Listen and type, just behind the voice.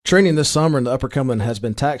Trending this summer in the Upper Cumberland has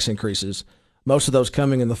been tax increases, most of those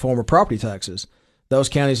coming in the form of property taxes. Those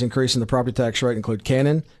counties increasing the property tax rate include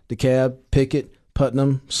Cannon, DeKalb, Pickett,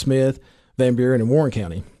 Putnam, Smith, Van Buren, and Warren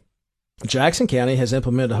County. Jackson County has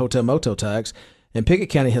implemented a hotel-motel tax, and Pickett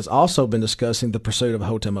County has also been discussing the pursuit of a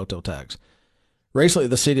hotel-motel tax. Recently,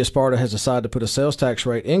 the City of Sparta has decided to put a sales tax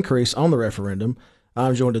rate increase on the referendum.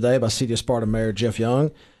 I'm joined today by City of Sparta Mayor Jeff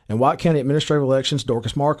Young and White County Administrative Elections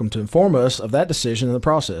Dorcas Markum to inform us of that decision and the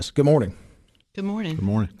process. Good morning. Good morning. Good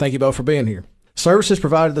morning. Thank you both for being here. Services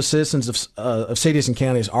provided to the citizens of cities and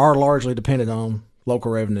counties are largely dependent on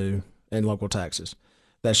local revenue and local taxes.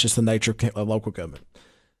 That's just the nature of local government.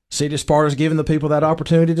 City of Sparta is giving the people that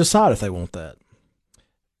opportunity to decide if they want that.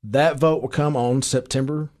 That vote will come on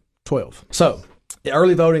September 12th. So, the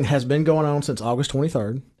early voting has been going on since August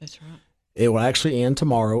 23rd. That's right. It will actually end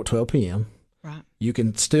tomorrow at 12 p.m. Right. You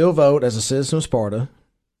can still vote as a citizen of Sparta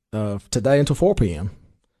today until 4 p.m.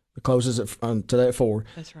 It closes today at 4.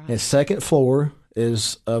 That's right. And second floor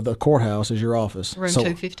is of the courthouse is your office. Room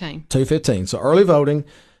 215. 215. So early voting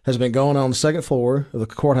has been going on the second floor of the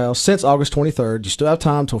courthouse since August 23rd. You still have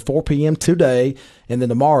time till 4 p.m. today, and then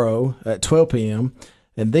tomorrow at 12 p.m.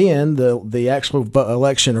 And then the actual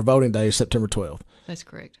election or voting day is September 12th. That's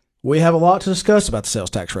correct. We have a lot to discuss about the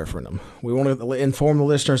sales tax referendum. We want to inform the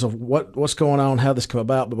listeners of what's going on, how this came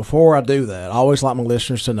about. But before I do that, I always like my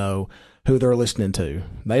listeners to know who they're listening to.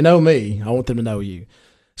 They know me. I want them to know you.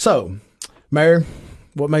 So, Mayor,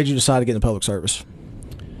 what made you decide to get into public service?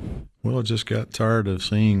 Well, I just got tired of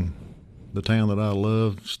seeing the town that I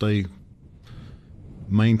love stay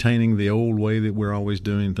maintaining the old way that we're always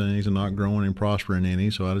doing things and not growing and prospering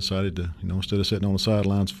any. So I decided to, instead of sitting on the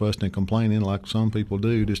sidelines fussing and complaining like some people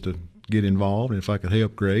do, just to get involved. And if I could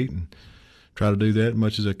help, great, and try to do that as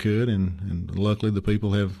much as I could. And luckily the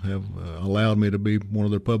people have allowed me to be one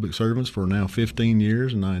of their public servants for now 15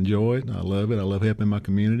 years, and I enjoy it. I love it. I love helping my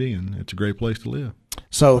community, and it's a great place to live.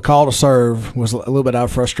 So the call to serve was a little bit out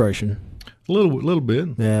of frustration. A little bit.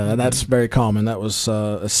 Yeah, and that's very common. That was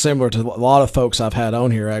similar to a lot of folks I've had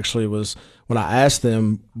on here, actually, was when I asked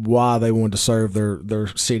them why they wanted to serve their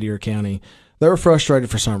city or county, they were frustrated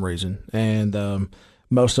for some reason, and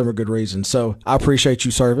most of them are good reasons. So I appreciate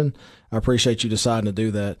you serving. I appreciate you deciding to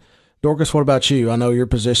do that. Dorcas, what about you? I know your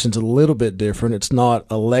position's a little bit different. It's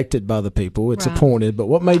not elected by the people. It's appointed. But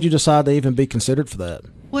what made you decide to even be considered for that?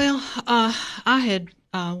 Well, I had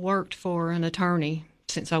worked for an attorney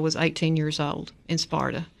since I was 18 years old in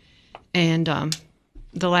Sparta. And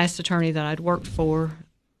the last attorney that I'd worked for,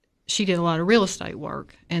 she did a lot of real estate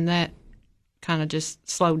work, and that kind of just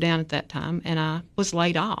slowed down at that time, and I was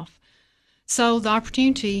laid off. So the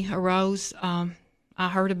opportunity arose. I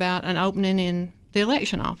heard about an opening in the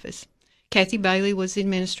election office. Kathy Bailey was the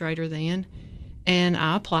administrator then, and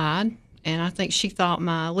I applied, and I think she thought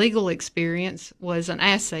my legal experience was an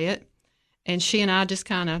asset. And she and I just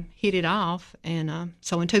kind of hit it off. And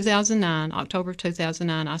so in 2009, October of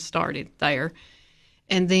 2009, I started there.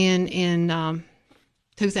 And then in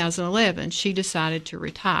 2011, she decided to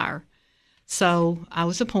retire. So I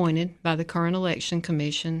was appointed by the current election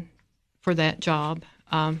commission for that job.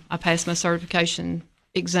 I passed my certification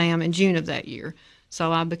exam in June of that year.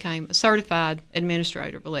 So I became a certified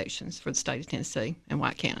administrator of elections for the state of Tennessee and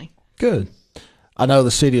White County. Good. I know the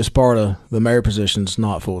city of Sparta, the mayor position is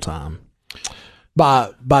not full-time.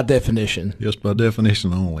 By definition. Yes, by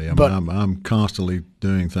definition only. I'm constantly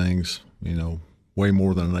doing things, way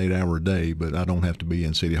more than an 8-hour day, but I don't have to be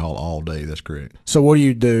in City Hall all day. That's correct. So what do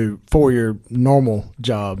you do for your normal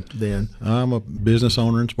job then? I'm a business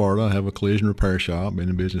owner in Sparta. I have a collision repair shop. Been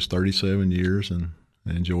in business 37 years and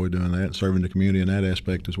enjoy doing that, serving the community in that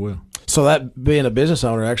aspect as well. So that being a business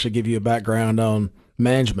owner actually give you a background on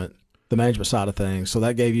management, the management side of things. So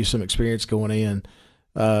that gave you some experience going in.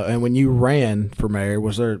 And when you ran for mayor,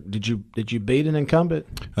 did you beat an incumbent?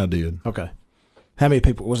 I did. Okay. How many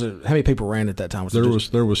people ran at that time? There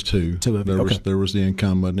was two. Two of you. There was the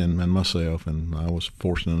incumbent and myself, and I was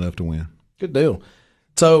fortunate enough to win. Good deal.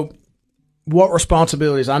 So what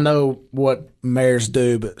responsibilities? I know what mayors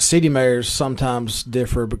do, but city mayors sometimes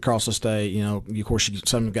differ across the state. Of course,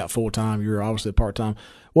 some have got full-time. You're obviously part-time.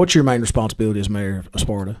 What's your main responsibility as mayor of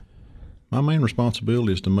Sparta? My main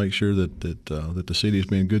responsibility is to make sure that the city is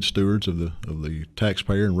being good stewards of the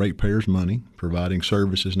taxpayer and ratepayers' money, providing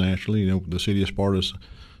services naturally. The city of Sparta is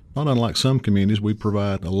not unlike some communities. We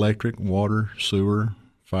provide electric, water, sewer,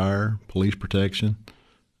 fire, police protection,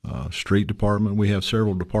 street department. We have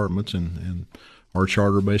several departments, and our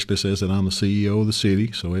charter basically says that I'm the CEO of the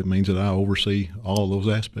city, so it means that I oversee all of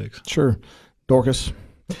those aspects. Sure. Dorcas?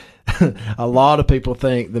 a lot of people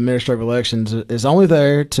think the administrative elections is only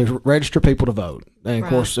there to register people to vote. And of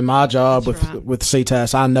course, in my job with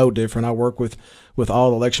CTAS, I know different. I work with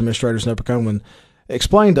all the election administrators in Upper Cumberland.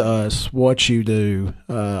 Explain to us what you do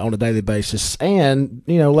on a daily basis, and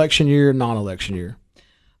election year, non-election year.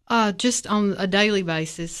 Just on a daily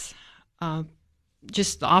basis,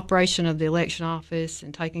 just the operation of the election office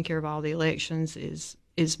and taking care of all the elections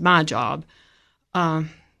is my job.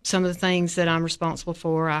 Some of the things that I'm responsible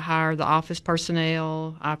for, I hire the office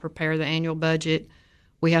personnel, I prepare the annual budget.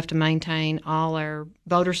 We have to maintain all our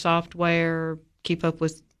voter software, keep up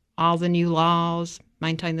with all the new laws,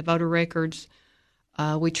 maintain the voter records.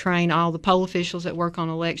 We train all the poll officials that work on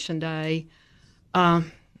election day.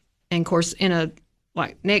 And of course,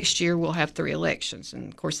 next year we'll have 3 elections, and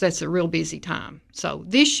of course that's a real busy time. So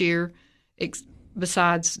this year,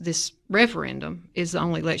 besides this referendum, is the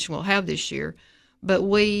only election we'll have this year. But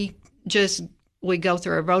we go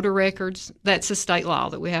through our voter records. That's a state law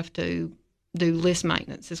that we have to do list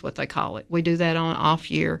maintenance, is what they call it. We do that on an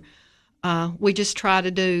off year. We just try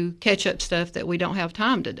to do catch-up stuff that we don't have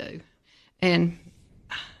time to do. And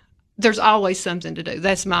there's always something to do.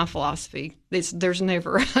 That's my philosophy. There's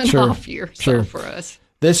never an off year for us.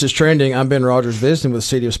 This is Trending. I'm Ben Rogers, visiting with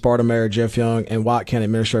City of Sparta Mayor Jeff Young and White County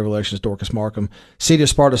Administrative Elections Dorcas Markum. City of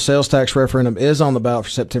Sparta sales tax referendum is on the ballot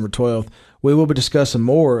for September 12th. We will be discussing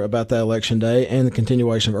more about that election day and the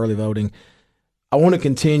continuation of early voting. I want to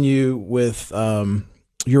continue with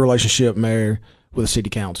your relationship, Mayor, with the City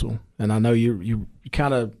Council. And I know you're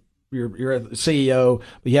a CEO,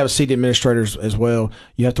 but you have a city administrator as well.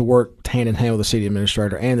 You have to work hand in hand with the city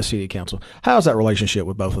administrator and the City Council. How's that relationship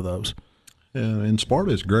with both of those? In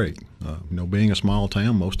Sparta, it's great. Being a small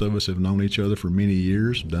town, most of us have known each other for many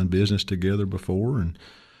years, done business together before, and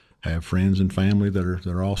have friends and family that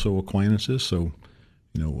are also acquaintances. So,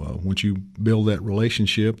 once you build that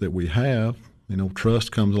relationship that we have,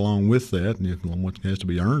 trust comes along with that, and it has to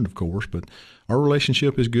be earned, of course. But our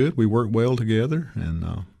relationship is good. We work well together, and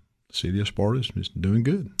the City of Sparta is doing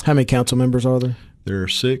good. How many council members are there? There are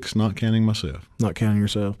 6, not counting myself. Not counting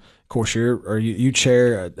yourself. Of course, you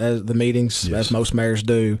chair the meetings, yes, as most mayors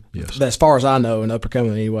do. Yes. As far as I know, in Upper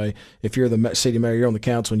Cumberland anyway, if you're the city mayor, you're on the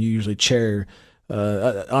council, and you usually chair.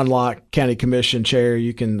 Unlike county commission chair,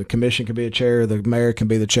 the commission can be a chair, the mayor can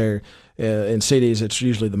be the chair. In cities, it's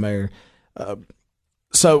usually the mayor.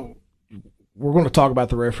 So we're going to talk about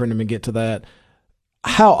the referendum and get to that.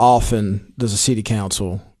 How often does the city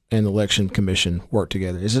council and the election commission work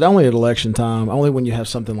together? Is it only at election time, only when you have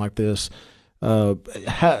something like this?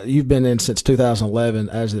 You've been in since 2011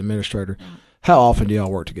 as the administrator. How often do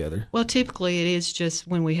y'all work together? Well, typically it is just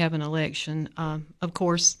when we have an election. Of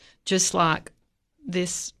course, just like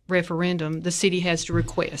this referendum, the city has to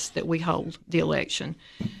request that we hold the election.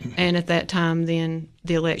 And at that time, then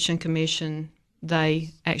the election commission,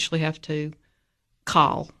 they actually have to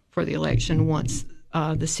call for the election once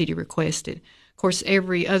the city requested. Of course,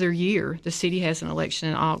 every other year, the city has an election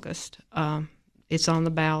in August. It's on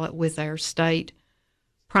the ballot with our state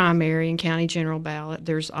primary and county general ballot.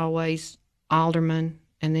 There's always alderman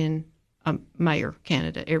and then a mayor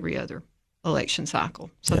candidate every other election cycle.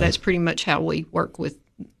 So that's pretty much how we work with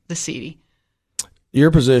the city.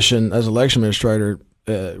 Your position as election administrator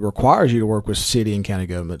requires you to work with city and county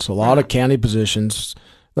governments. A lot of county positions,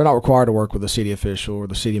 they're not required to work with the city official or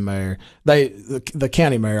the city mayor. The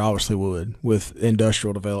county mayor obviously would, with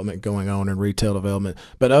industrial development going on and retail development,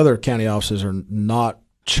 but other county offices are not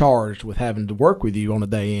charged with having to work with you on a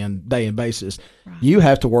day-in basis. Right. You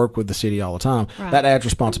have to work with the city all the time. Right. That adds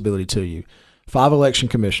responsibility to you. 5 election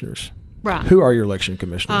commissioners. Right. Who are your election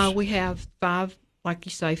commissioners? We have 5, like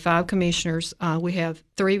you say, 5 commissioners. We have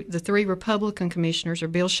 3. The 3 Republican commissioners are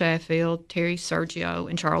Bill Sheffield, Terry Sergio,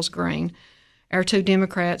 and Charles Green. Our 2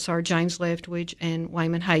 Democrats are James Leftwich and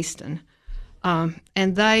Wayman Haston.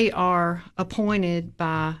 And they are appointed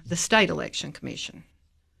by the State Election Commission.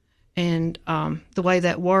 And the way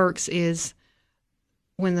that works is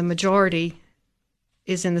when the majority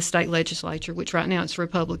is in the state legislature, which right now it's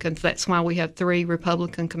Republicans. That's why we have 3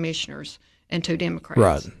 Republican commissioners and 2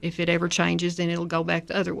 Democrats. Right. If it ever changes, then it'll go back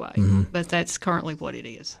the other way. Mm-hmm. But that's currently what it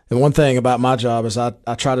is. And one thing about my job is I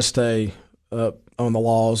try to stay up on the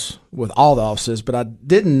laws with all the offices, but I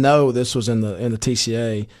didn't know this was in the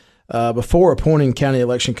TCA. Before appointing county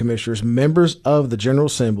election commissioners, members of the General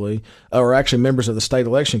Assembly, or actually members of the State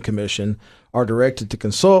Election Commission, are directed to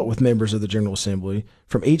consult with members of the General Assembly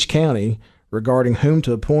from each county regarding whom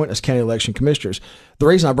to appoint as county election commissioners. The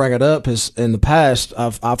reason I bring it up is in the past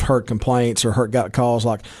I've heard complaints or got calls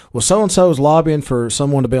like, well, so-and-so is lobbying for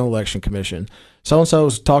someone to be on the election commission. So-and-so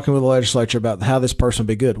is talking with the legislature about how this person would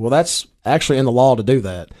be good. Well, that's actually in the law to do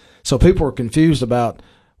that. So people are confused about,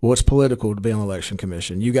 well, it's political to be on the election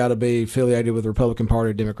commission. You got to be affiliated with the Republican Party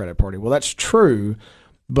or Democratic Party. Well, that's true,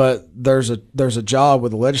 but there's a job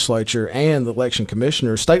with the legislature and the election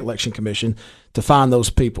commissioner, state election commission, to find those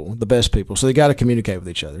people, the best people. So they got to communicate with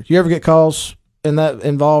each other. Do you ever get calls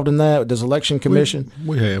involved in that? Does election commission?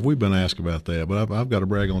 We've been asked about that, but I've got to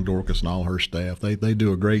brag on Dorcas and all her staff. They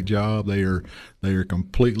do a great job. They are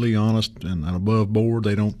completely honest and above board.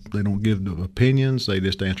 They don't give opinions. They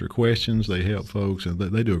just answer questions. They help folks, and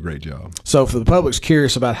they do a great job. So for the public's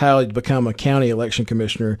curious about how you become a county election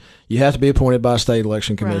commissioner, you have to be appointed by a state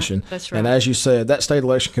election commission. Right, that's right. And as you said, that state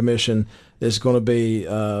election commission is going to be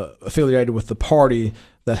affiliated with the party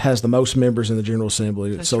that has the most members in the General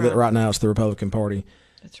Assembly. That's that right. right now it's the Republican Party.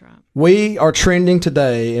 That's right. We are trending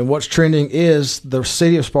today, and what's trending is the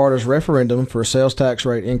City of Sparta's referendum for a sales tax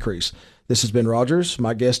rate increase. This has been Rogers.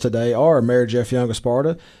 My guests today are Mayor Jeff Young of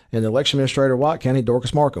Sparta and the Election Administrator of White County,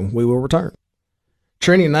 Dorcas Markum. We will return.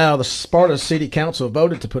 Trending now, the Sparta City Council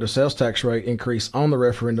voted to put a sales tax rate increase on the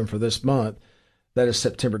referendum for this month. That is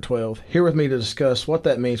September 12th. Here with me to discuss what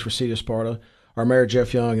that means for City of Sparta are Mayor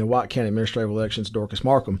Jeff Young and White County Administrative Elections, Dorcas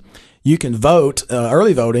Markum. You can vote.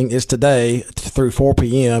 Early voting is today through 4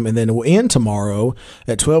 p.m. and then it will end tomorrow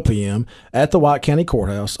at 12 p.m. at the White County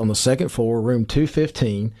Courthouse on the second floor, room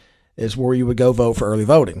 215, is where you would go vote for early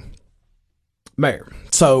voting. Mayor,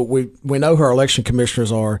 so we know who our election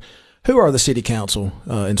commissioners are. Who are the city council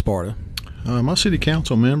in Sparta? My city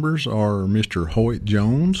council members are Mr. Hoyt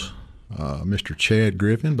Jones, Mr. Chad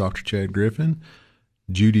Griffin, Dr. Chad Griffin,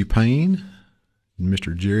 Judy Payne,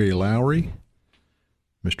 Mr. Jerry Lowry,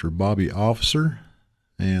 Mr. Bobby Officer,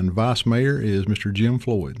 and Vice Mayor is Mr. Jim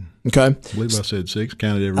Floyd. Okay. I believe I said 6,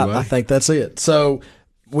 counted everybody. I think that's it. So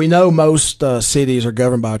we know most cities are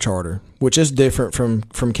governed by a charter, which is different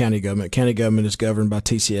from county government. County government is governed by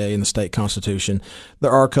TCA and the state constitution.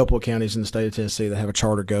 There are a couple of counties in the state of Tennessee that have a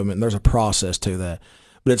charter government, and there's a process to that.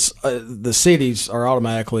 But it's the cities are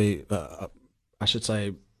automatically, I should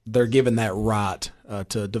say, they're given that right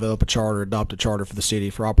to develop a charter, adopt a charter for the city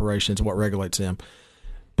for operations, what regulates them.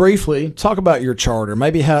 Briefly, talk about your charter,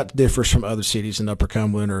 maybe how it differs from other cities in Upper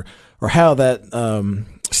Cumberland, or how that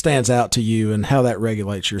stands out to you and how that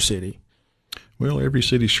regulates your city. Well, every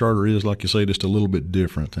city's charter is, like you say, just a little bit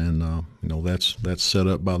different, and that's set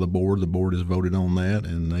up by the board. The board has voted on that,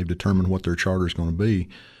 and they've determined what their charter is going to be.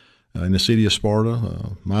 In the city of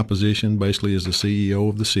Sparta, my position basically is the CEO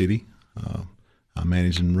of the city. I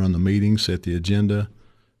manage and run the meetings, set the agenda,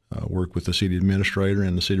 work with the city administrator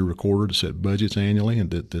and the city recorder to set budgets annually,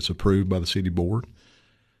 and that's approved by the city board.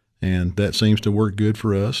 And that seems to work good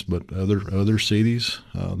for us, but other cities,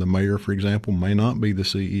 the mayor, for example, may not be the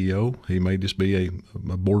CEO. He may just be a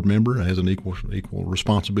board member, has an equal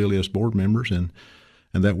responsibility as board members, and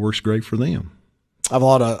that works great for them.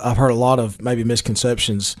 I've heard a lot of maybe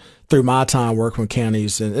misconceptions through my time working with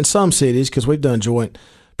counties and in some cities, because we've done joint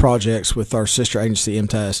projects with our sister agency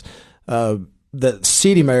MTAS, that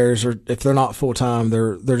city mayors are, if they're not full time,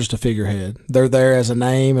 they're just a figurehead. They're there as a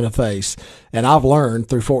name and a face. And I've learned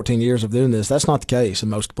through 14 years of doing this, that's not the case in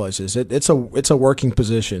most places. It's a working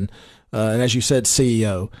position, and as you said,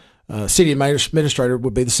 CEO, city administrator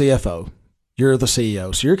would be the CFO. You're the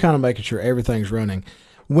CEO, so you're kind of making sure everything's running.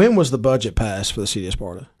 When was the budget passed for the city of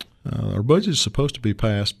Sparta? Our budget is supposed to be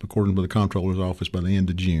passed, according to the comptroller's office, by the end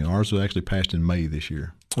of June. Ours was actually passed in May this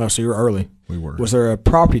year. Oh, so you're early. We were. Was there a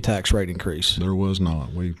property tax rate increase? There was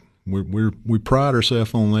not. We pride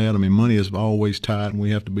ourselves on that. I mean, money is always tight, and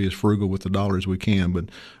we have to be as frugal with the dollar as we can. But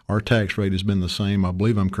our tax rate has been the same. I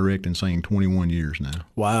believe I'm correct in saying 21 years now.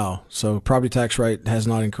 Wow. So property tax rate has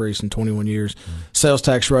not increased in 21 years. Sales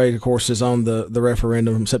tax rate, of course, is on the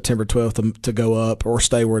referendum from September 12th to go up or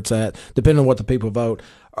stay where it's at, depending on what the people vote.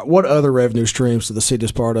 What other revenue streams does the city of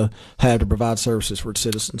Sparta have to provide services for its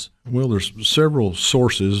citizens? Well, there's several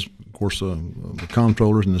sources. Of course, the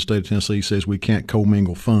comptrollers in the state of Tennessee says we can't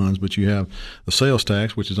commingle funds, but you have the sales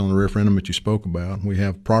tax, which is on the referendum that you spoke about. We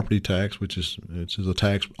have property tax, which is a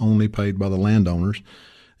tax only paid by the landowners.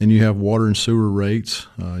 And you have water and sewer rates.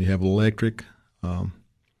 You have electric, and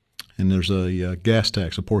there's a gas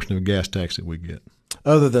tax, a portion of a gas tax that we get.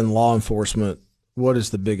 Other than law enforcement, what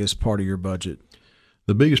is the biggest part of your budget?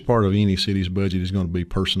 The biggest part of any city's budget is going to be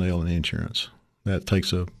personnel and insurance. That takes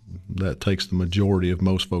the majority of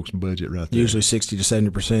most folks' budget right there. Usually 60 to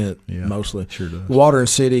 70%, mostly. Sure does. Water and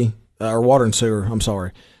sewer. I'm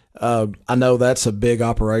sorry. I know that's a big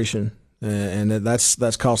operation, and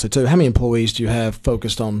that's costly too. How many employees do you have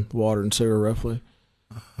focused on water and sewer roughly?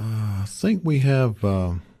 I think we have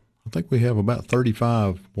about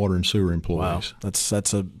 35 water and sewer employees. Wow,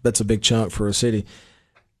 that's a big chunk for a city.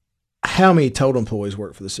 How many total employees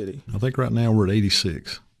work for the city? I think right now we're at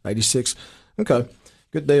 86. 86. Okay,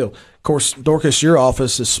 good deal. Of course, Dorcas, your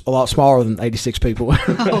office is a lot smaller than 86 people.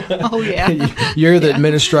 Oh yeah. You're the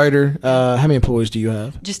administrator. How many employees do you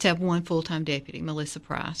have? Just have one full-time deputy, Melissa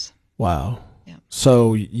Price. Wow. Yeah.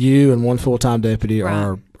 So you and one full-time deputy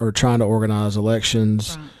Right. are trying to organize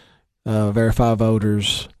elections, verify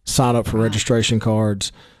voters, sign up for registration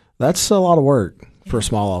cards. That's a lot of work for a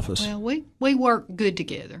small office. Well, we work good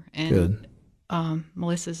together, and Good.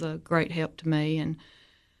 Melissa's a great help to me. And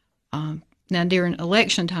now during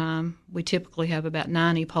election time, we typically have about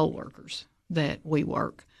 90 poll workers that we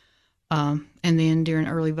work. And then during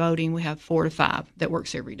early voting, we have 4 to 5 that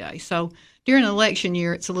works every day. So during an election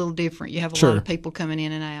year, it's a little different. You have a lot of people coming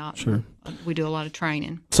in and out. Sure. We do a lot of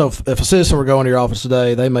training. So if a citizen were going to your office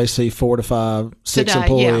today, they may see 4 to 5, 6 Today,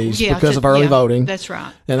 employees because of early voting. That's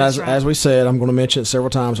right. And as we said, I'm going to mention it several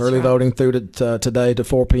times. Early voting through to today to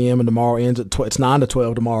 4 p.m. and tomorrow ends at it's 9 to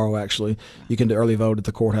 12 tomorrow. Actually, you can do early vote at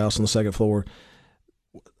the courthouse on the second floor.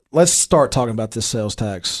 Let's start talking about this sales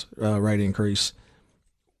tax rate increase.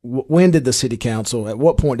 When did the city council? At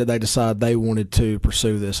what point did they decide they wanted to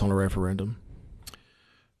pursue this on a referendum?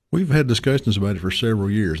 We've had discussions about it for several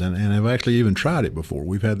years, and have actually even tried it before.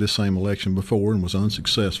 We've had this same election before and was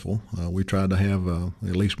unsuccessful. We tried to have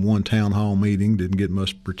at least one town hall meeting, didn't get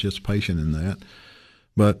much participation in that.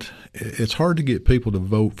 But it's hard to get people to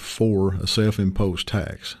vote for a self-imposed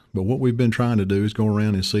tax. But what we've been trying to do is go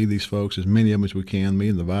around and see these folks, as many of them as we can. Me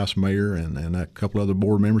and the vice mayor and a couple other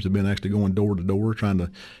board members have been actually going door to door trying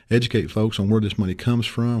to educate folks on where this money comes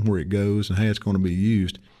from, where it goes, and how it's going to be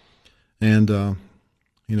used. And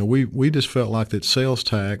we just felt like that sales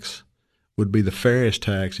tax would be the fairest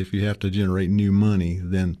tax if you have to generate new money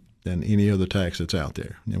than any other tax that's out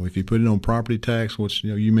there. If you put it on property tax, which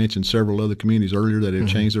you mentioned several other communities earlier that have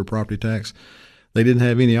changed their property tax, they didn't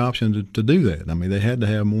have any option to do that. I mean, they had to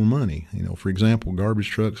have more money. For example, garbage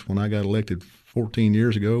trucks when I got elected 14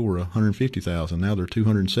 years ago were $150,000. Now they're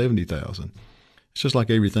 $270,000. It's just like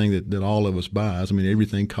everything that all of us buys. I mean,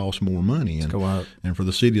 everything costs more money. And for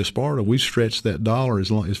the city of Sparta, we stretched that dollar as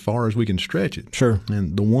far as we can stretch it. Sure.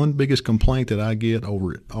 And the one biggest complaint that I get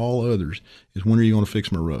over all others is, when are you going to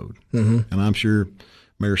fix my road? Mm-hmm. And I'm sure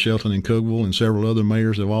Mayor Shelton in Cookeville and several other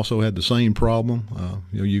mayors have also had the same problem.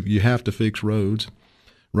 You have to fix roads.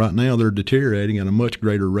 Right now, they're deteriorating at a much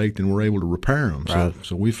greater rate than we're able to repair them. Right.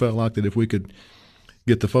 So we felt like that if we could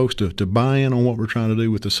get the folks to buy in on what we're trying to do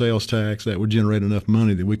with the sales tax, that would generate enough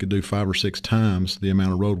money that we could do 5 or 6 times the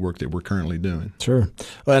amount of road work that we're currently doing. Sure.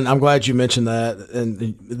 And I'm glad you mentioned that.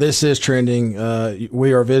 And this is trending.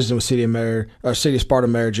 We are visiting with City of Sparta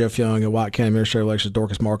Mayor Jeff Young and White County Administrative Elections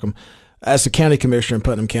Dorcas Markum. As the county commissioner in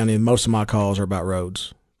Putnam County, most of my calls are about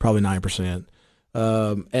roads, probably 90%.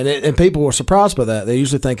 And people were surprised by that. They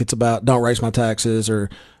usually think it's about don't raise my taxes or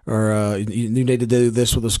you need to do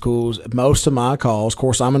this with the schools. Most of my calls, of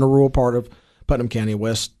course, I'm in the rural part of Putnam County,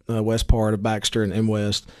 west part of Baxter and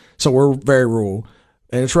West, so we're very rural,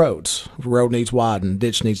 and it's roads. Road needs widened,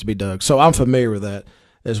 ditch needs to be dug. So I'm familiar with that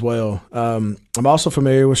as well. I'm also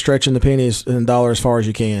familiar with stretching the pennies and dollar as far as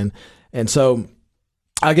you can, and so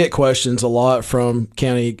I get questions a lot from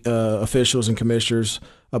county officials and commissioners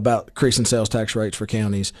about increasing sales tax rates for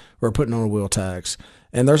counties or putting on a wheel tax.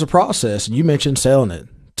 And there's a process, and you mentioned selling it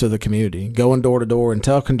to the community, going door to door and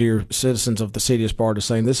talking to your citizens of the city of Sparta,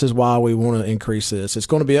 saying this is why we want to increase this. It's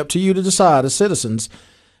going to be up to you to decide as citizens.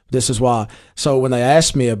 This is why. So when they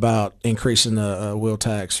ask me about increasing a wheel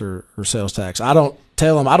tax or sales tax, I don't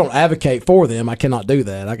tell them, I don't advocate for them. I cannot do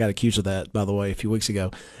that. I got accused of that, by the way, a few weeks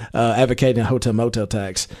ago, advocating a hotel motel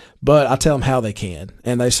tax. But I tell them how they can.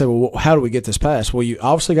 And they say, well, how do we get this passed? Well, you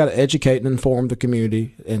obviously got to educate and inform the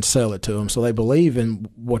community and sell it to them so they believe in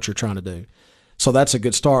what you're trying to do. So that's a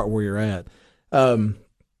good start where you're at. You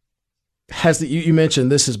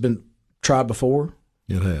mentioned this has been tried before?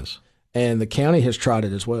 It has. And the county has tried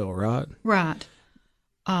it as well, right? Right.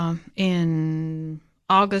 In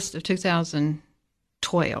August of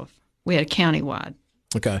 2012, we had a countywide.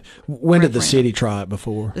 Okay. When did the city try it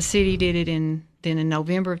before? The city did it in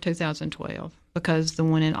November of 2012 because the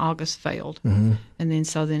one in August failed. Mm-hmm. And then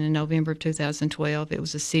in November of 2012, it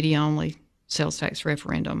was a city-only sales tax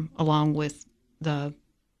referendum along with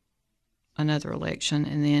another election.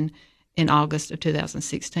 And then in August of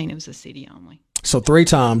 2016, it was a city-only. So 3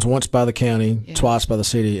 times, once by the county, twice by the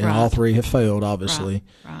city, and all 3 have failed, obviously.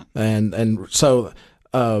 Right. And so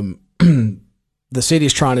the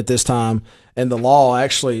city's trying it this time, and the law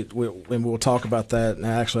actually, and we'll talk about that, and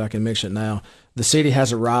actually I can mention it now, the city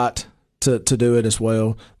has a right to do it as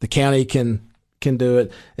well. The county can do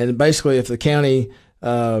it, and basically if the county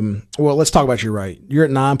Well, let's talk about your rate. You're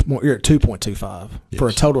at 2.25 for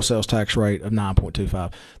a total sales tax rate of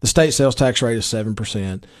 9.25. The state sales tax rate is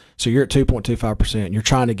 7%, so you're at 2.25%. You're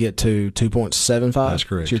trying to get to 2.75. That's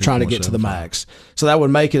correct. So you're trying to get to the max. So that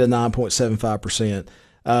would make it a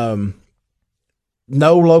 9.75%.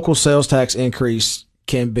 No local sales tax increase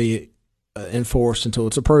can be enforced until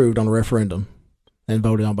it's approved on a referendum and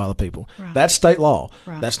voted on by the people. Right. That's state law.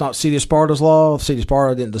 Right. That's not City of Sparta's law. City of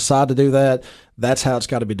Sparta didn't decide to do that. That's how it's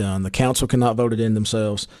got to be done. The council cannot vote it in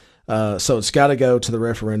themselves. So it's got to go to the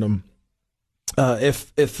referendum.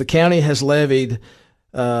 If the county has levied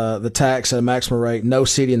the tax at a maximum rate, no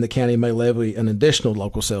city in the county may levy an additional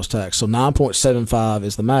local sales tax. So 9.75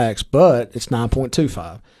 is the max, but it's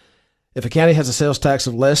 9.25. If a county has a sales tax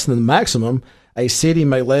of less than the maximum, a city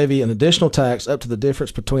may levy an additional tax up to the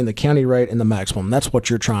difference between the county rate and the maximum. That's what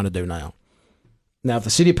you're trying to do now. Now, if the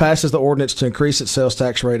city passes the ordinance to increase its sales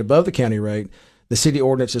tax rate above the county rate, the city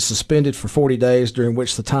ordinance is suspended for 40 days, during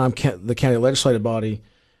which the time the county legislative body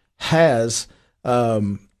has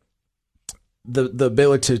the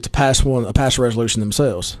ability to pass a resolution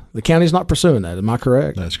themselves. The county's not pursuing that. Am I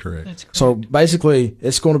correct? That's correct. So basically,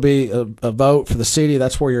 it's going to be a vote for the city.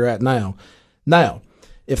 That's where you're at now. Now,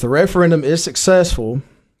 if the referendum is successful,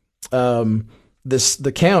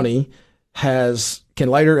 the county can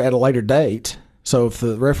later, at a later date. So if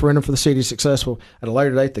the referendum for the city is successful, at a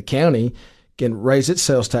later date, the county can raise its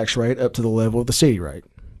sales tax rate up to the level of the city rate.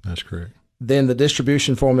 That's correct. Then the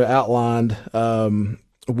distribution formula outlined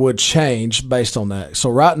would change based on that. So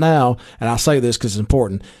right now, and I say this because it's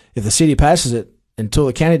important, if the city passes it, until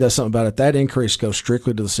the county does something about it, that increase goes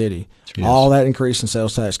strictly to the city. Yes. All that increase in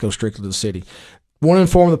sales tax goes strictly to the city. Want to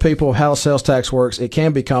inform the people of how sales tax works. It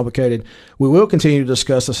can be complicated. We will continue to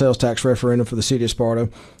discuss the sales tax referendum for the City of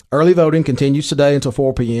Sparta. Early voting continues today until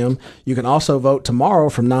 4 p.m. You can also vote tomorrow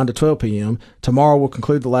from 9 to 12 p.m. Tomorrow will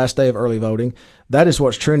conclude the last day of early voting. That is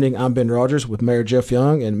what's trending. I'm Ben Rogers with Mayor Jeff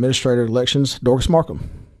Young and Administrator of Elections Dorcas Markum.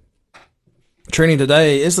 Trending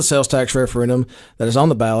today is the sales tax referendum that is on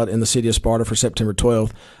the ballot in the City of Sparta for September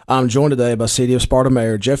 12th. I'm joined today by City of Sparta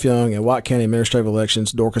Mayor Jeff Young and White County Administrative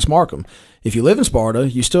Elections Dorcas Markum. If you live in Sparta,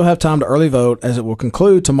 you still have time to early vote, as it will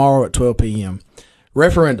conclude tomorrow at 12 p.m.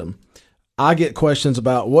 Referendum. I get questions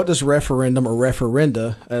about what does referendum or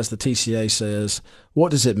referenda, as the TCA says,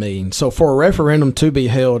 what does it mean? So for a referendum to be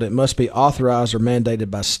held, it must be authorized or mandated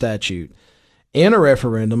by statute. In a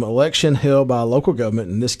referendum, election held by a local government,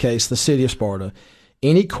 in this case the City of Sparta,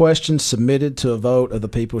 any questions submitted to a vote of the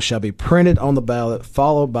people shall be printed on the ballot,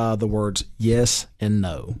 followed by the words yes and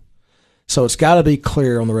no. So it's got to be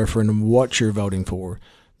clear on the referendum what you're voting for.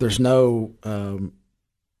 There's no option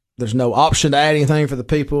to add anything for the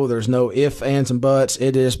people. There's no ifs, ands, and buts.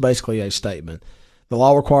 It is basically a statement. The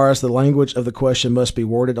law requires the language of the question must be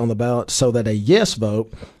worded on the ballot so that a yes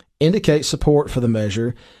vote indicates support for the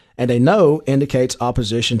measure and a no indicates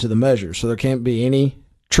opposition to the measure. So there can't be any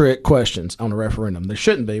trick questions on a referendum. There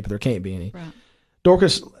shouldn't be, but there can't be any. Right.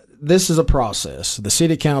 Dorcas, this is a process. The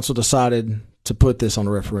city council decided to put this on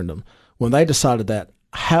a referendum. When they decided that,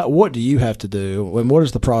 what do you have to do, and what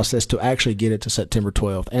is the process to actually get it to September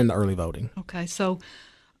 12th and the early voting? Okay, so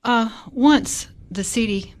once the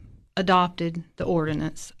city adopted the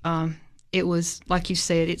ordinance, it was, like you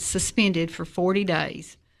said, it's suspended for 40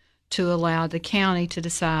 days to allow the county to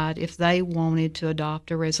decide if they wanted to adopt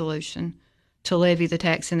a resolution to levy the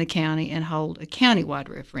tax in the county and hold a countywide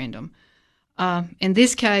referendum. In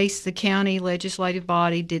this case, the county legislative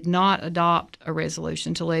body did not adopt a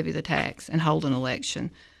resolution to levy the tax and hold an election.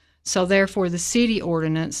 So therefore, the city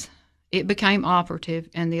ordinance, it became operative,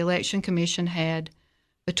 and the election commission had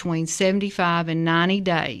between 75 and 90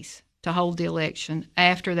 days to hold the election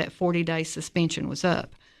after that 40-day suspension was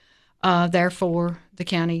up. Therefore, the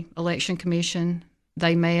county election commission,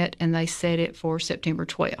 they met and they set it for September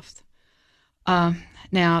 12th.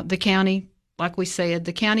 Now, the county, like we said,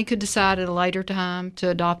 the county could decide at a later time to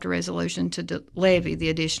adopt a resolution to levy the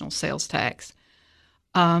additional sales tax.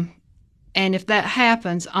 And if that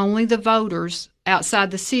happens, only the voters outside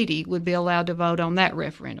the city would be allowed to vote on that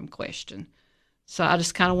referendum question. So I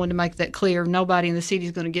just kind of wanted to make that clear. Nobody in the city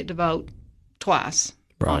is going to get to vote twice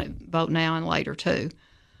on it, vote now and later too.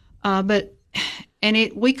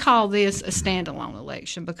 We call this a standalone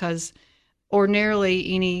election because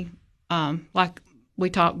ordinarily like we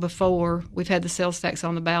talked before, we've had the sales tax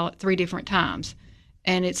on the ballot 3 different times,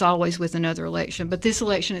 and it's always with another election. But this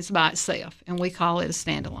election is by itself, and we call it a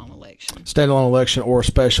standalone election. Standalone election or a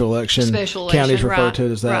special election. Special election, counties refer to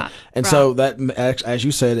it as that. Right, and so that, as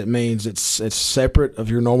you said, it means it's separate of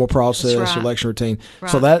your normal process, your election routine. Right.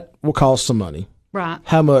 So that will cost some money. Right.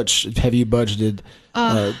 How much have you budgeted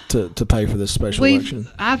to pay for this special election?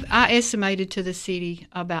 I estimated to the city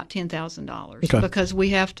about $10,000 Okay. because we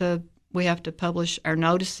have to publish our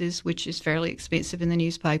notices, which is fairly expensive in the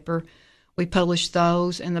newspaper. We publish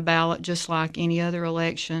those in the ballot just like any other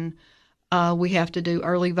election. We have to do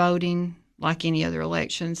early voting like any other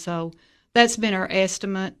election. So that's been our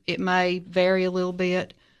estimate. It may vary a little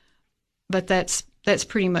bit, but that's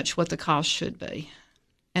pretty much what the cost should be.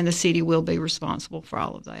 And the city will be responsible for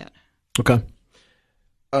all of that. Okay.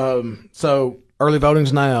 So early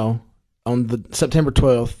voting's now on the September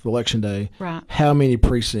 12th, Election Day. Right. How many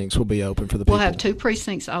precincts will be open for the people? We'll have 2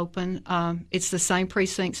 precincts open. It's the same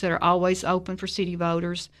precincts that are always open for city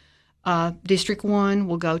voters. District 1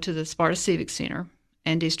 will go to the Sparta Civic Center,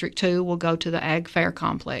 and District 2 will go to the Ag Fair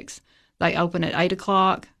Complex. They open at 8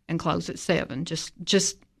 o'clock and close at 7,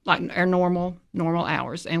 just like our normal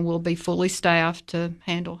hours, and we'll be fully staffed to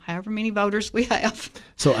handle however many voters we have.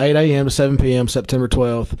 So 8 a.m. to 7 p.m. September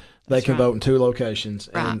 12th, they That's can right. vote in 2 locations.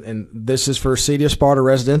 Right. And this is for City of Sparta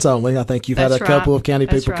residents only. I think you've had a That's couple right. of county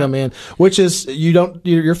That's people right. come in, which is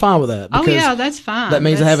you're fine with that. Oh, because yeah, that's fine. That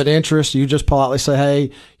means they That's- have an interest. You just politely say,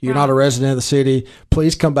 hey, you're not a resident of the city.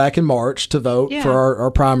 Please come back in March to vote Yeah. for our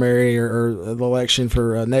primary or the election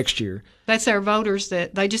for next year. That's our voters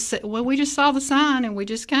that they just said, well, we just saw the sign and we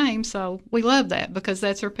just came. So we love that because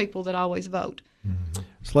that's our people that always vote.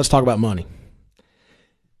 So let's talk about money.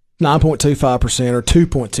 9.25% or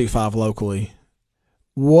 2.25 locally.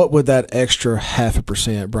 What would that extra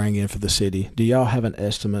 0.5% bring in for the city? Do y'all have an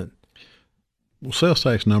estimate? Well, sales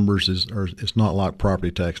tax numbers it's not like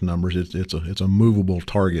property tax numbers. It's a movable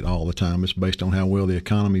target all the time. It's based on how well the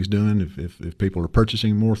economy is doing. If people are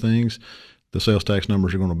purchasing more things, the sales tax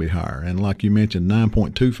numbers are going to be higher. And like you mentioned,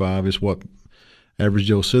 9.25 is what average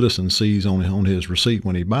Joe citizen sees on his receipt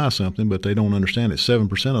when he buys something, but they don't understand that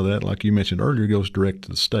 7% of that, like you mentioned earlier, goes direct to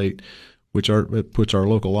the state, it puts our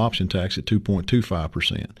local option tax at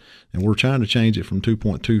 2.25%. And we're trying to change it from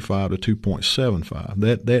 2.25 to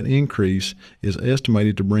 2.75. That increase is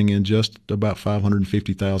estimated to bring in just about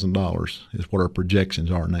 $550,000 is what our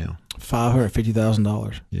projections are now.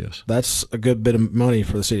 $550,000. Yes. That's a good bit of money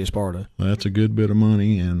for the city of Sparta. That's a good bit of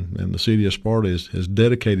money, and the city of Sparta has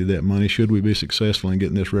dedicated that money, should we be successful in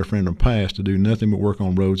getting this referendum passed, to do nothing but work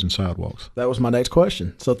on roads and sidewalks. That was my next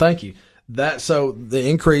question. So thank you. So the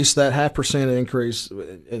increase, that 0.5% increase,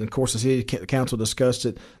 and of course the city council discussed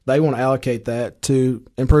it. They want to allocate that to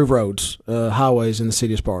improve roads, highways in the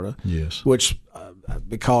city of Sparta. Yes. Which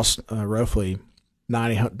it costs roughly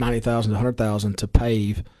 $90,000 to $100,000 to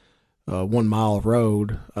pave 1 mile of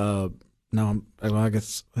road. I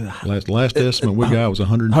guess last estimate we got was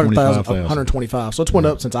 $125,000. $125,000. So it's went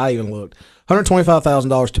up since I even looked.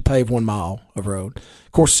 $125,000 to pave 1 mile of road.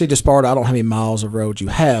 Of course, City of Sparta, I don't know how many miles of road you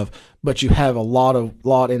have, but you have a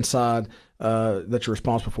lot inside that you're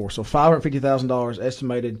responsible for. So $550,000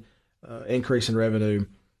 estimated increase in revenue.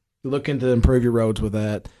 Looking to improve your roads with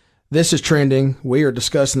that. This is trending. We are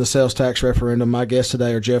discussing the sales tax referendum. My guests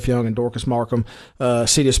today are Jeff Young and Dorcas Markum,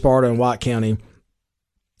 City of Sparta and White County.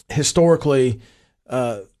 Historically,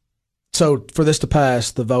 so for this to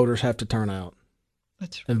pass, the voters have to turn out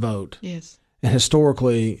and vote. Yes. And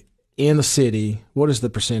historically, in the city, what has the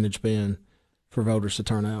percentage been for voters to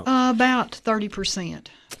turn out? About 30%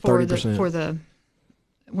 for 30%. the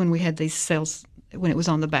when we had these sales, when it was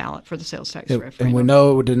on the ballot for the sales tax referendum. And we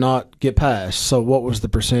know it did not get passed. So what was the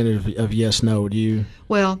percentage of yes, no? Do you?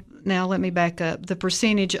 Well, now let me back up. The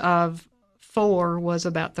percentage of for was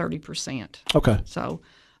about 30%. Okay. So,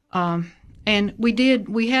 and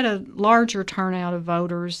we had a larger turnout of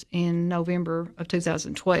voters in November of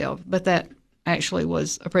 2012, but that actually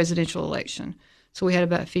was a presidential election. So we had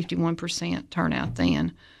about 51% turnout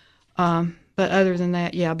then. But other than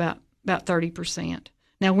that, yeah, about 30%.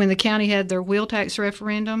 Now, when the county had their wheel tax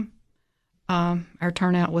referendum, our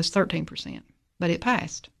turnout was 13%, but it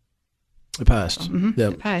passed. It passed.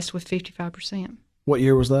 Yep. It passed with 55%. What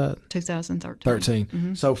year was that? 2013.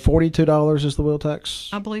 13. So $42 is the wheel tax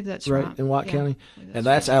I believe that's rate right. in White Yeah, County? I believe And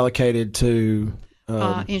that's allocated to...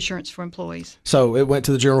 insurance for employees. So it went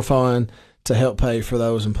to the general fund to help pay for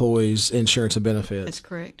those employees' insurance and benefits. That's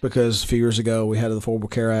correct. Because a few years ago we had the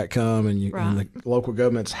Affordable Care Act come, and the local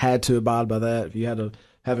governments had to abide by that. If you had to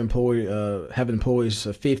have employees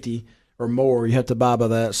 50 or more, you have to abide by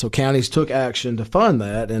that. So counties took action to fund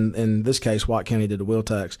that, and in this case, White County did the wheel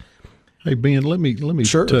tax. Hey, Ben, let me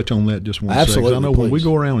Sure. touch on that just one Absolutely, second. I know when we please.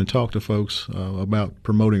 go around and talk to folks about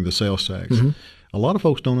promoting the sales tax, a lot of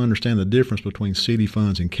folks don't understand the difference between city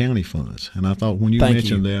funds and county funds. And I thought when you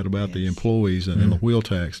mentioned that about the employees and the wheel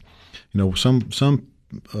tax, some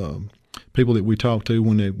people that we talk to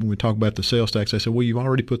when we talk about the sales tax, they say, well, you've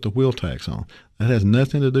already put the wheel tax on. That has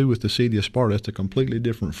nothing to do with the City of Sparta. That's a completely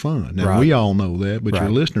different fund. Now, we all know that, but your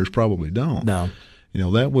listeners probably don't. No.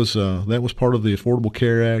 That was part of the Affordable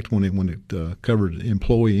Care Act when it covered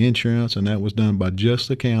employee insurance, and that was done by just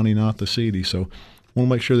the county, not the city. So I want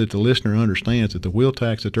to make sure that the listener understands that the wheel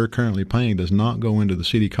tax that they're currently paying does not go into the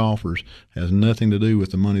city coffers, has nothing to do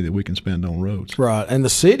with the money that we can spend on roads. Right. And the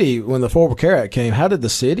city, when the Affordable Care Act came, how did the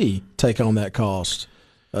city take on that cost?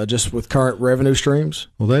 Just with current revenue streams?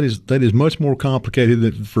 Well, that is much more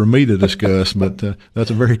complicated for me to discuss, but that's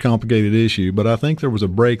a very complicated issue. But I think there was a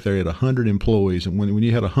break there at 100 employees, and when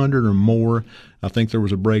you had 100 or more, I think there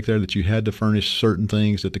was a break there that you had to furnish certain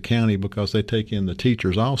things that the county, because they take in the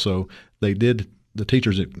teachers also, the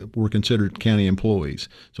teachers that were considered county employees.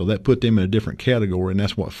 So that put them in a different category, and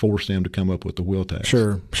that's what forced them to come up with the wheel tax.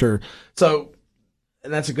 Sure. So,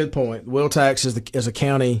 and that's a good point. The wheel tax is a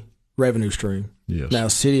county revenue stream. Yes. Now,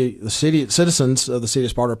 the citizens of the City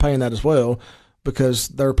of Sparta are paying that as well because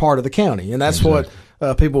they're part of the county, and that's what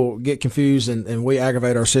people get confused, and we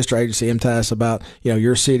aggravate our sister agency MTAS about.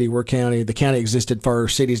 Your city, we're county. The county existed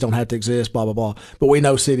first. Cities don't have to exist. Blah blah blah. But we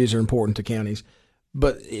know cities are important to counties.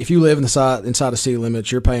 But if you live inside the city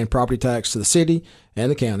limits, you're paying property tax to the city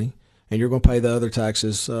and the county, and you're going to pay the other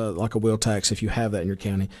taxes like a wheel tax if you have that in your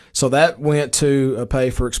county. So that went to pay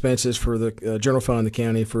for expenses for the general fund in the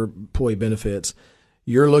county for employee benefits.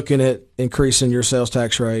 You're looking at increasing your sales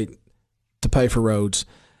tax rate to pay for roads.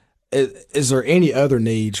 Is there any other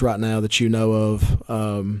needs right now that you know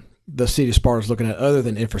of the City of Sparta is looking at other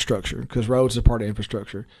than infrastructure? Because roads are part of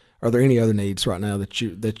infrastructure. Are there any other needs right now that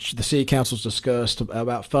the city council's discussed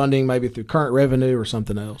about funding, maybe through current revenue or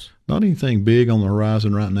something else? Not anything big on the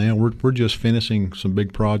horizon right now. We're just finishing some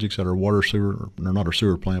big projects at our water sewer, or not our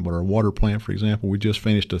sewer plant, but our water plant, for example. We just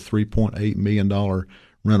finished a $3.8 million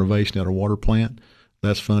renovation at our water plant.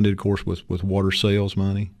 That's funded, of course, with water sales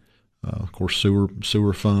money. Of course,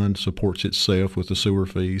 sewer fund supports itself with the sewer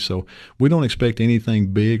fees. So we don't expect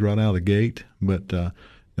anything big right out of the gate, but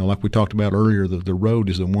like we talked about earlier, the road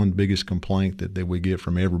is the one biggest complaint that we get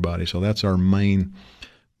from everybody. So that's our main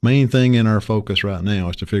thing in our focus right now,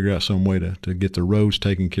 is to figure out some way to get the roads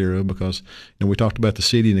taken care of, because we talked about the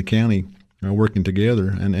city and the county working together,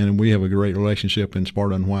 and we have a great relationship in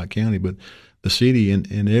Sparta and White County, but the city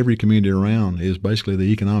and every community around is basically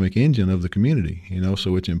the economic engine of the community.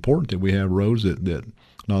 So it's important that we have roads that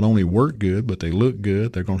not only work good, but they look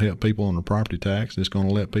good. They're going to help people on the property tax. It's going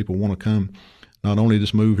to let people want to come, not only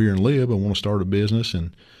just move here and live, but want to start a business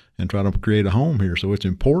and try to create a home here. So it's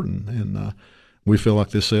important, and we feel like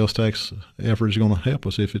this sales tax effort is going to help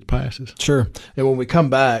us if it passes. Sure. And when we come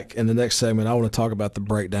back in the next segment, I want to talk about the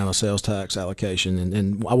breakdown of sales tax allocation,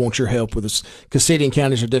 and I want your help with this, because city and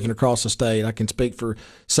counties are different across the state. I can speak for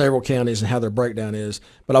several counties and how their breakdown is,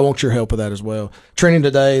 but I want your help with that as well. Trending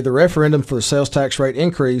today, the referendum for the sales tax rate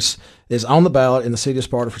increase is on the ballot in the City of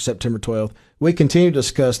Sparta for September 12th. We continue to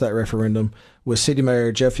discuss that referendum with City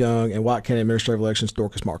Mayor Jeff Young and White County Administrative Elections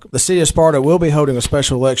Dorcas Markum. The City of Sparta will be holding a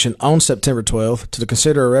special election on September 12th to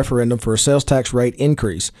consider a referendum for a sales tax rate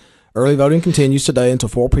increase. Early voting continues today until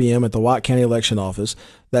 4 p.m. at the White County Election Office.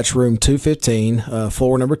 That's room 215,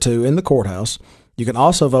 floor number 2 in the courthouse. You can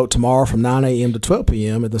also vote tomorrow from 9 a.m. to 12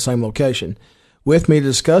 p.m. at the same location. With me to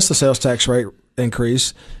discuss the sales tax rate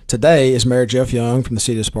increase today is Mayor Jeff Young from the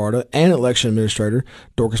City of Sparta and Election Administrator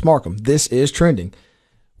Dorcas Markum. This is Trending.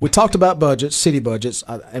 We talked about budgets, city budgets,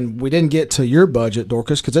 and we didn't get to your budget,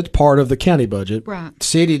 Dorcas, because it's part of the county budget. Right.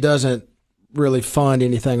 City doesn't really fund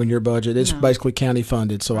anything on your budget. It's basically county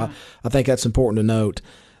funded, so right. I think that's important to note.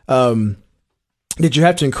 Did you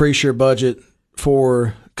have to increase your budget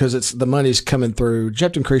because the money's coming through? Did you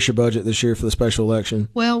have to increase your budget this year for the special election?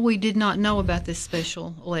 Well, we did not know about this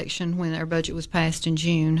special election when our budget was passed in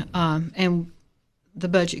June, and the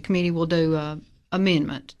budget committee will do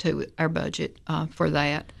amendment to our budget for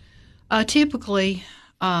that. Typically,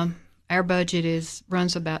 our budget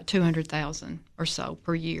runs about $200,000 or so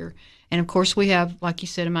per year, and of course we have, like you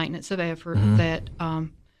said, a maintenance of effort that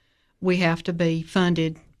we have to be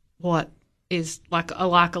funded what is like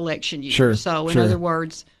election year. Sure. So in other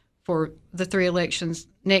words, for the 3 elections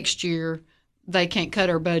next year, they can't cut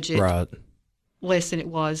our budget less than it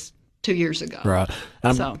was 2 years ago. Right.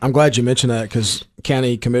 I'm glad you mentioned that, because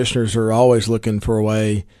county commissioners are always looking for a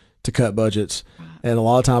way to cut budgets. And a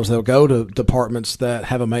lot of times they'll go to departments that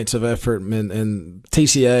have a maintenance of effort, and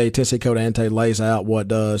TCA, Tennessee Code Ante, lays out what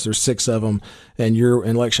does. There's 6 of them, and your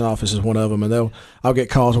election office is one of them. And I'll get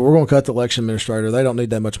calls, we're going to cut the election administrator. They don't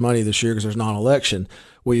need that much money this year because there's non-election.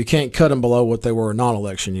 Well, you can't cut them below what they were a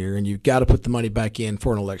non-election year, and you've got to put the money back in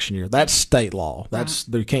for an election year. That's state law.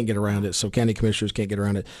 You can't get around it, so county commissioners can't get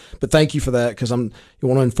around it. But thank you for that, because you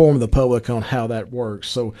want to inform the public on how that works.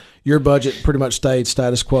 So your budget pretty much stayed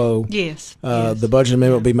status quo. Yes. The budget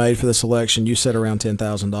amendment will be made for this election. You said around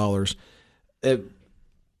 $10,000.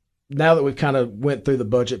 Now that we've kind of went through the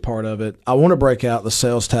budget part of it, I want to break out the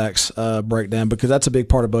sales tax breakdown, because that's a big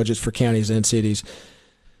part of budgets for counties and cities.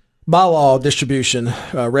 By law, distribution,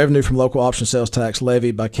 revenue from local option sales tax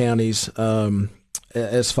levied by counties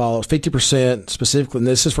as follows: 50% specifically, and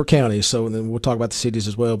this is for counties, so then we'll talk about the cities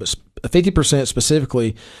as well, but 50%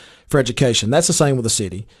 specifically for education. That's the same with the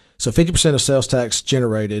city. So 50% of sales tax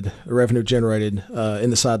generated, revenue generated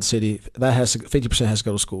inside the city, 50% has to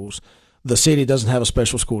go to schools. The city doesn't have a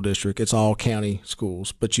special school district. It's all county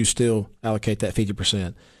schools, but you still allocate that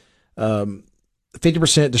 50%.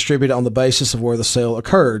 50% distributed on the basis of where the sale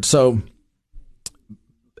occurred. So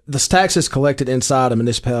the taxes collected inside a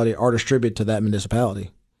municipality are distributed to that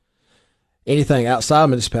municipality. Anything outside a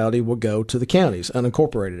municipality will go to the counties,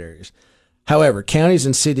 unincorporated areas. However, counties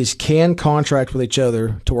and cities can contract with each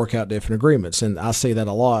other to work out different agreements, and I see that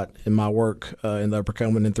a lot in my work in the Upper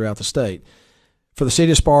Cumberland and throughout the state. For the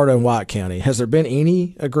City of Sparta and White County, has there been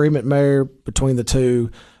any agreement, Mayor, between the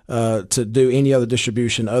two to do any other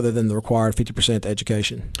distribution other than the required 50% to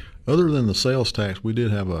education? Other than the sales tax, we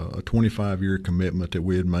did have a 25-year commitment that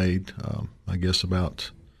we had made, I guess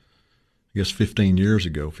 16 years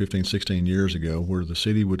ago, where the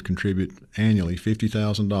city would contribute annually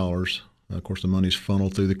 $50,000. Of course, the money's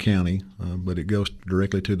funneled through the county, but it goes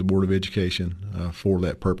directly to the Board of Education for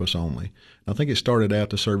that purpose only. I think it started out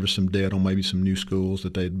to service some debt on maybe some new schools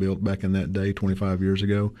that they'd built back in that day 25 years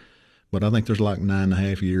ago. But I think there's like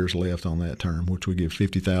 9.5 years left on that term, which we give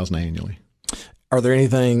 $50,000 annually. Are there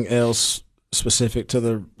anything else specific to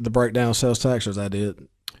the breakdown of sales tax, or is that it?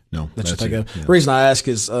 No, that's it. Yeah. The reason I ask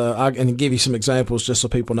is, I can give you some examples just so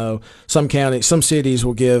people know. Some cities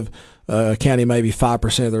will give a county maybe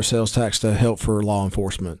 5% of their sales tax to help for law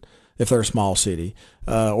enforcement if they're a small city,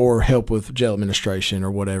 or help with jail administration or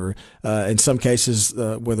whatever. In some cases,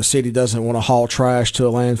 where the city doesn't want to haul trash to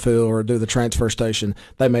a landfill or do the transfer station,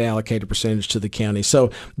 they may allocate a percentage to the county. So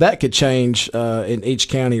that could change in each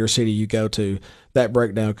county or city you go to. That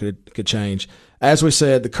breakdown could change. As we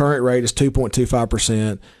said, the current rate is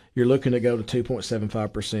 2.25%. You're looking to go to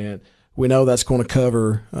 2.75%. We know that's going to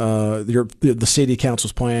cover the city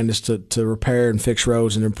council's plan is to repair and fix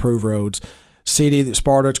roads and improve roads. City of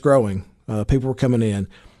Sparta, it's growing. People are coming in.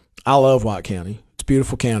 I love White County. It's a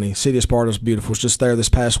beautiful county. City of Sparta is beautiful. I was just there this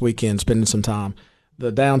past weekend spending some time.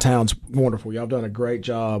 The downtown's wonderful. Y'all done a great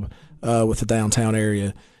job with the downtown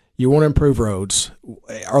area. You want to improve roads.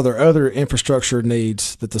 Are there other infrastructure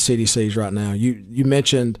needs that the city sees right now? You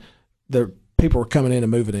mentioned the people are coming in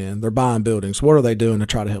and moving in. They're buying buildings. What are they doing to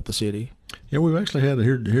try to help the city? Yeah, we've actually had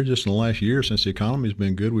here just in the last year, since the economy's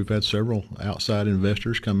been good, we've had several outside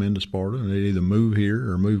investors come into Sparta, and they either move here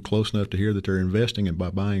or move close enough to here that they're investing in by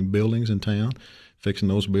buying buildings in town, fixing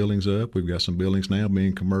those buildings up. We've got some buildings now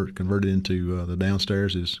being converted into the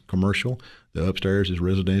downstairs is commercial, the upstairs is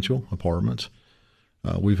residential apartments.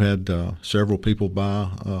 We've had several people buy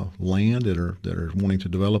land that are wanting to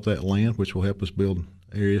develop that land, which will help us build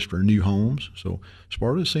areas for new homes. So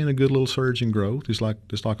Sparta is seeing a good little surge in growth. It's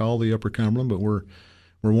like all the Upper Cumberland, but we're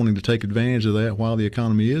wanting to take advantage of that while the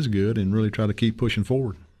economy is good and really try to keep pushing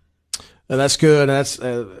forward. And that's good. And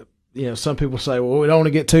that's some people say, well, we don't want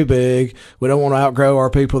to get too big. We don't want to outgrow our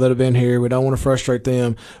people that have been here. We don't want to frustrate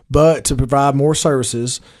them. But to provide more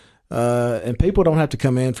services, and people don't have to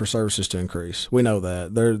come in for services to increase. We know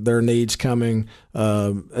that their needs coming.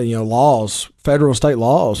 Laws, federal, state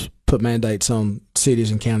laws put mandates on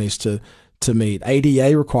cities and counties to meet.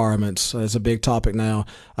 ADA requirements is a big topic now.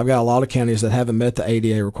 I've got a lot of counties that haven't met the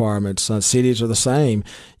ADA requirements. Cities are the same.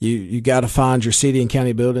 You got to find your city and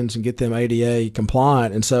county buildings and get them ADA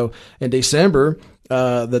compliant. And so in December,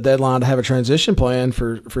 the deadline to have a transition plan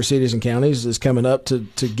for cities and counties is coming up to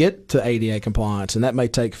get to ADA compliance, and that may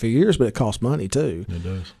take a few years, but it costs money too. It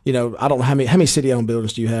does. I don't know how many city-owned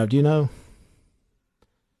buildings do you have? Do you know?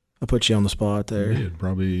 I put you on the spot there. Yeah,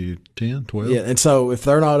 probably 10, 12. Yeah, and so if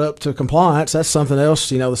they're not up to compliance, that's something else,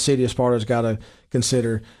 the city of Sparta's got to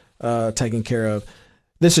consider taking care of.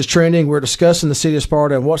 This is trending. We're discussing the City of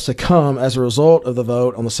Sparta and what's to come as a result of the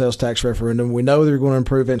vote on the sales tax referendum. We know they're going to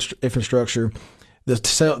improve infrastructure.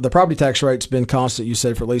 The property tax rate's been constant, you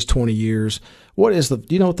said, for at least 20 years. Do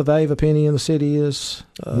you know what the value of a penny in the city is?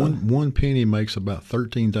 One penny makes about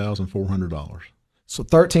 $13,400. So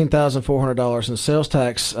 $13,400 in sales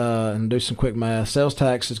tax, and do some quick math. Sales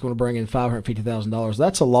tax is going to bring in $550,000.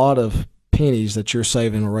 That's a lot of pennies that you're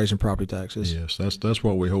saving on raising property taxes. Yes, that's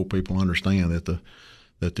what we hope people understand,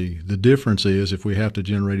 that the difference is, if we have to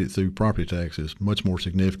generate it through property taxes, much more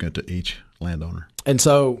significant to each landowner. And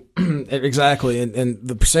so, exactly, and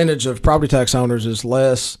the percentage of property tax owners is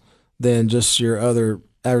less than just your other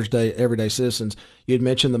everyday citizens. You'd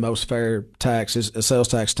mentioned the most fair tax is a sales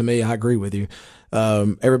tax. To me, I agree with you.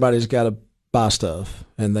 Everybody's got to buy stuff,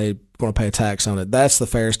 and they want to pay a tax on it. That's the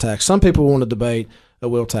fairest tax. Some people want to debate a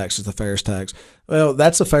wheel tax is the fairest tax. Well,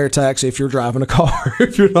 that's a fair tax if you're driving a car.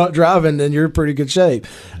 If you're not driving, then you're in pretty good shape.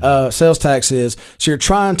 Sales tax is, so you're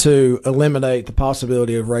trying to eliminate the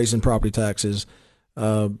possibility of raising property taxes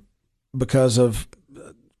for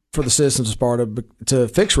the citizens of Sparta to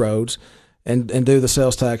fix roads and do the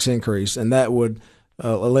sales tax increase. And that would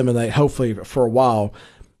eliminate, hopefully for a while,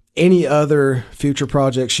 any other future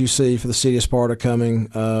projects you see for the city of Sparta coming.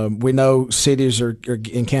 We know cities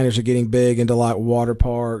and counties are getting big into like water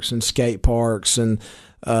parks and skate parks and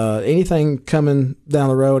anything coming down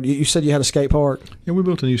the road. You said you had a skate park? Yeah, we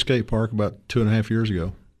built a new skate park about 2.5 years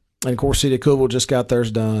ago. And of course, City of Cookeville just got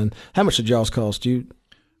theirs done. How much did y'all's cost?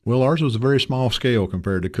 Well, ours was a very small scale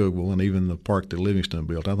compared to Cookeville and even the park that Livingston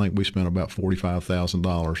built. I think we spent about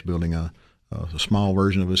 $45,000 building a small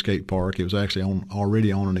version of a skate park. It was actually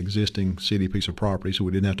already on an existing city piece of property, so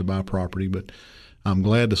we didn't have to buy property. But I'm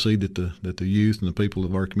glad to see that the youth and the people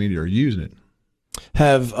of our community are using it.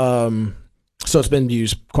 So it's been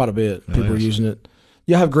used quite a bit. People are using it.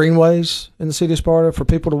 You have greenways in the city of Sparta for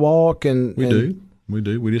people to walk, and we do.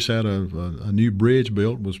 We just had a new bridge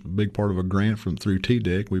built. It was a big part of a grant through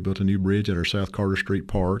TDEC. We built a new bridge at our South Carter Street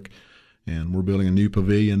Park. And we're building a new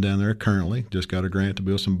pavilion down there currently. Just got a grant to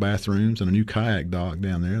build some bathrooms and a new kayak dock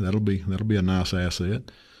down there. That'll be a nice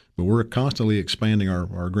asset. But we're constantly expanding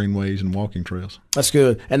our greenways and walking trails. That's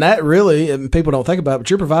good. And that really, and people don't think about it, but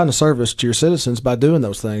you're providing a service to your citizens by doing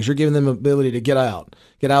those things. You're giving them the ability to get out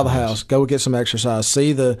of the house, go get some exercise,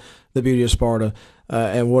 see the beauty of Sparta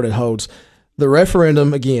and what it holds. The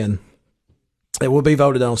referendum, again, it will be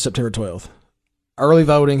voted on September 12th. Early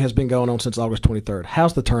voting has been going on since August 23rd.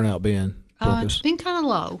 How's the turnout been, Dorcas? It's been kind of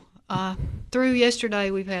low. Through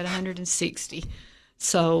yesterday, we've had 160.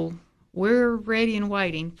 So we're ready and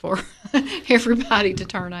waiting for everybody to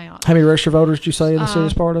turn out. How many registered voters did you say in the city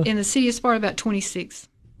of Sparta? In the city of Sparta, about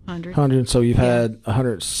 2,600. 100. So you've had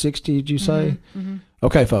 160, did you say? Mm-hmm.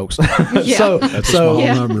 Okay, folks. Yeah. So that's a small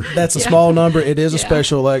number. That's a small number. It is a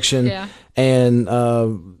special election. Yeah. And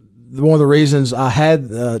one of the reasons I had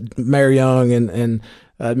Mayor Young and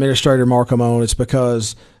Administrator Markum on is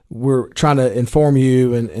because we're trying to inform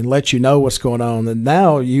you and let you know what's going on. And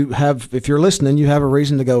now you have, if you're listening, you have a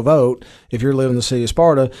reason to go vote. If you're living in the city of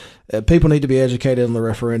Sparta, people need to be educated on the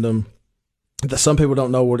referendum. That some people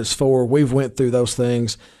don't know what it's for. We've went through those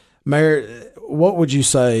things. Mayor, what would you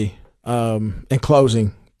say in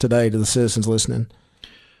closing today to the citizens listening?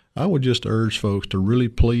 I would just urge folks to really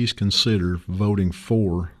please consider voting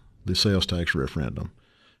for the sales tax referendum.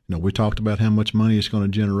 You know, we talked about how much money it's going to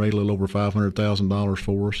generate, a little over $500,000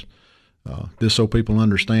 for us. Just so people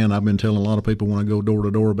understand, I've been telling a lot of people when I go door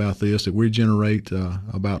to door about this that we generate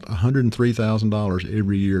about $103,000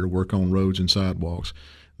 every year to work on roads and sidewalks.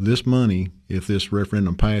 This money, if this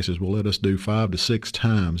referendum passes, will let us do 5 to 6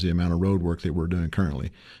 times the amount of road work that we're doing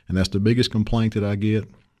currently. And that's the biggest complaint that I get,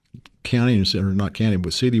 county, or not county,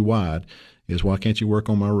 but citywide, is why can't you work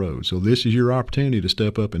on my road? So this is your opportunity to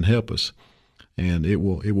step up and help us. And it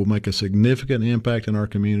will make a significant impact in our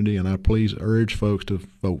community, and I please urge folks to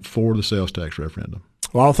vote for the sales tax referendum.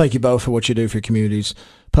 Well, I want to thank you both for what you do for your communities.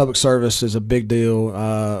 Public service is a big deal.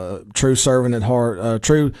 True servant at heart.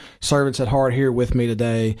 True servants at heart here with me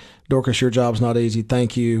today. Dorcas, your job's not easy.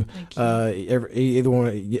 Thank you. Either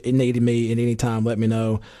one needed me at any time, let me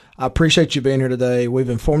know. I appreciate you being here today. We've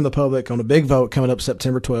informed the public on a big vote coming up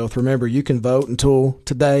September 12th. Remember, you can vote until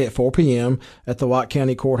today at 4 p.m. at the White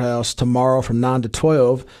County Courthouse, tomorrow from 9 to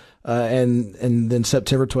 12, and then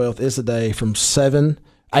September 12th is the day from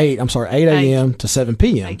 8 a.m. to 7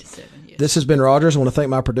 p.m. 8 to 7, yes. This has been Rogers. I want to thank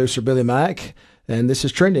my producer, Billy Mack, and this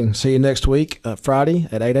is Trending. See you next week, Friday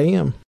at 8 a.m.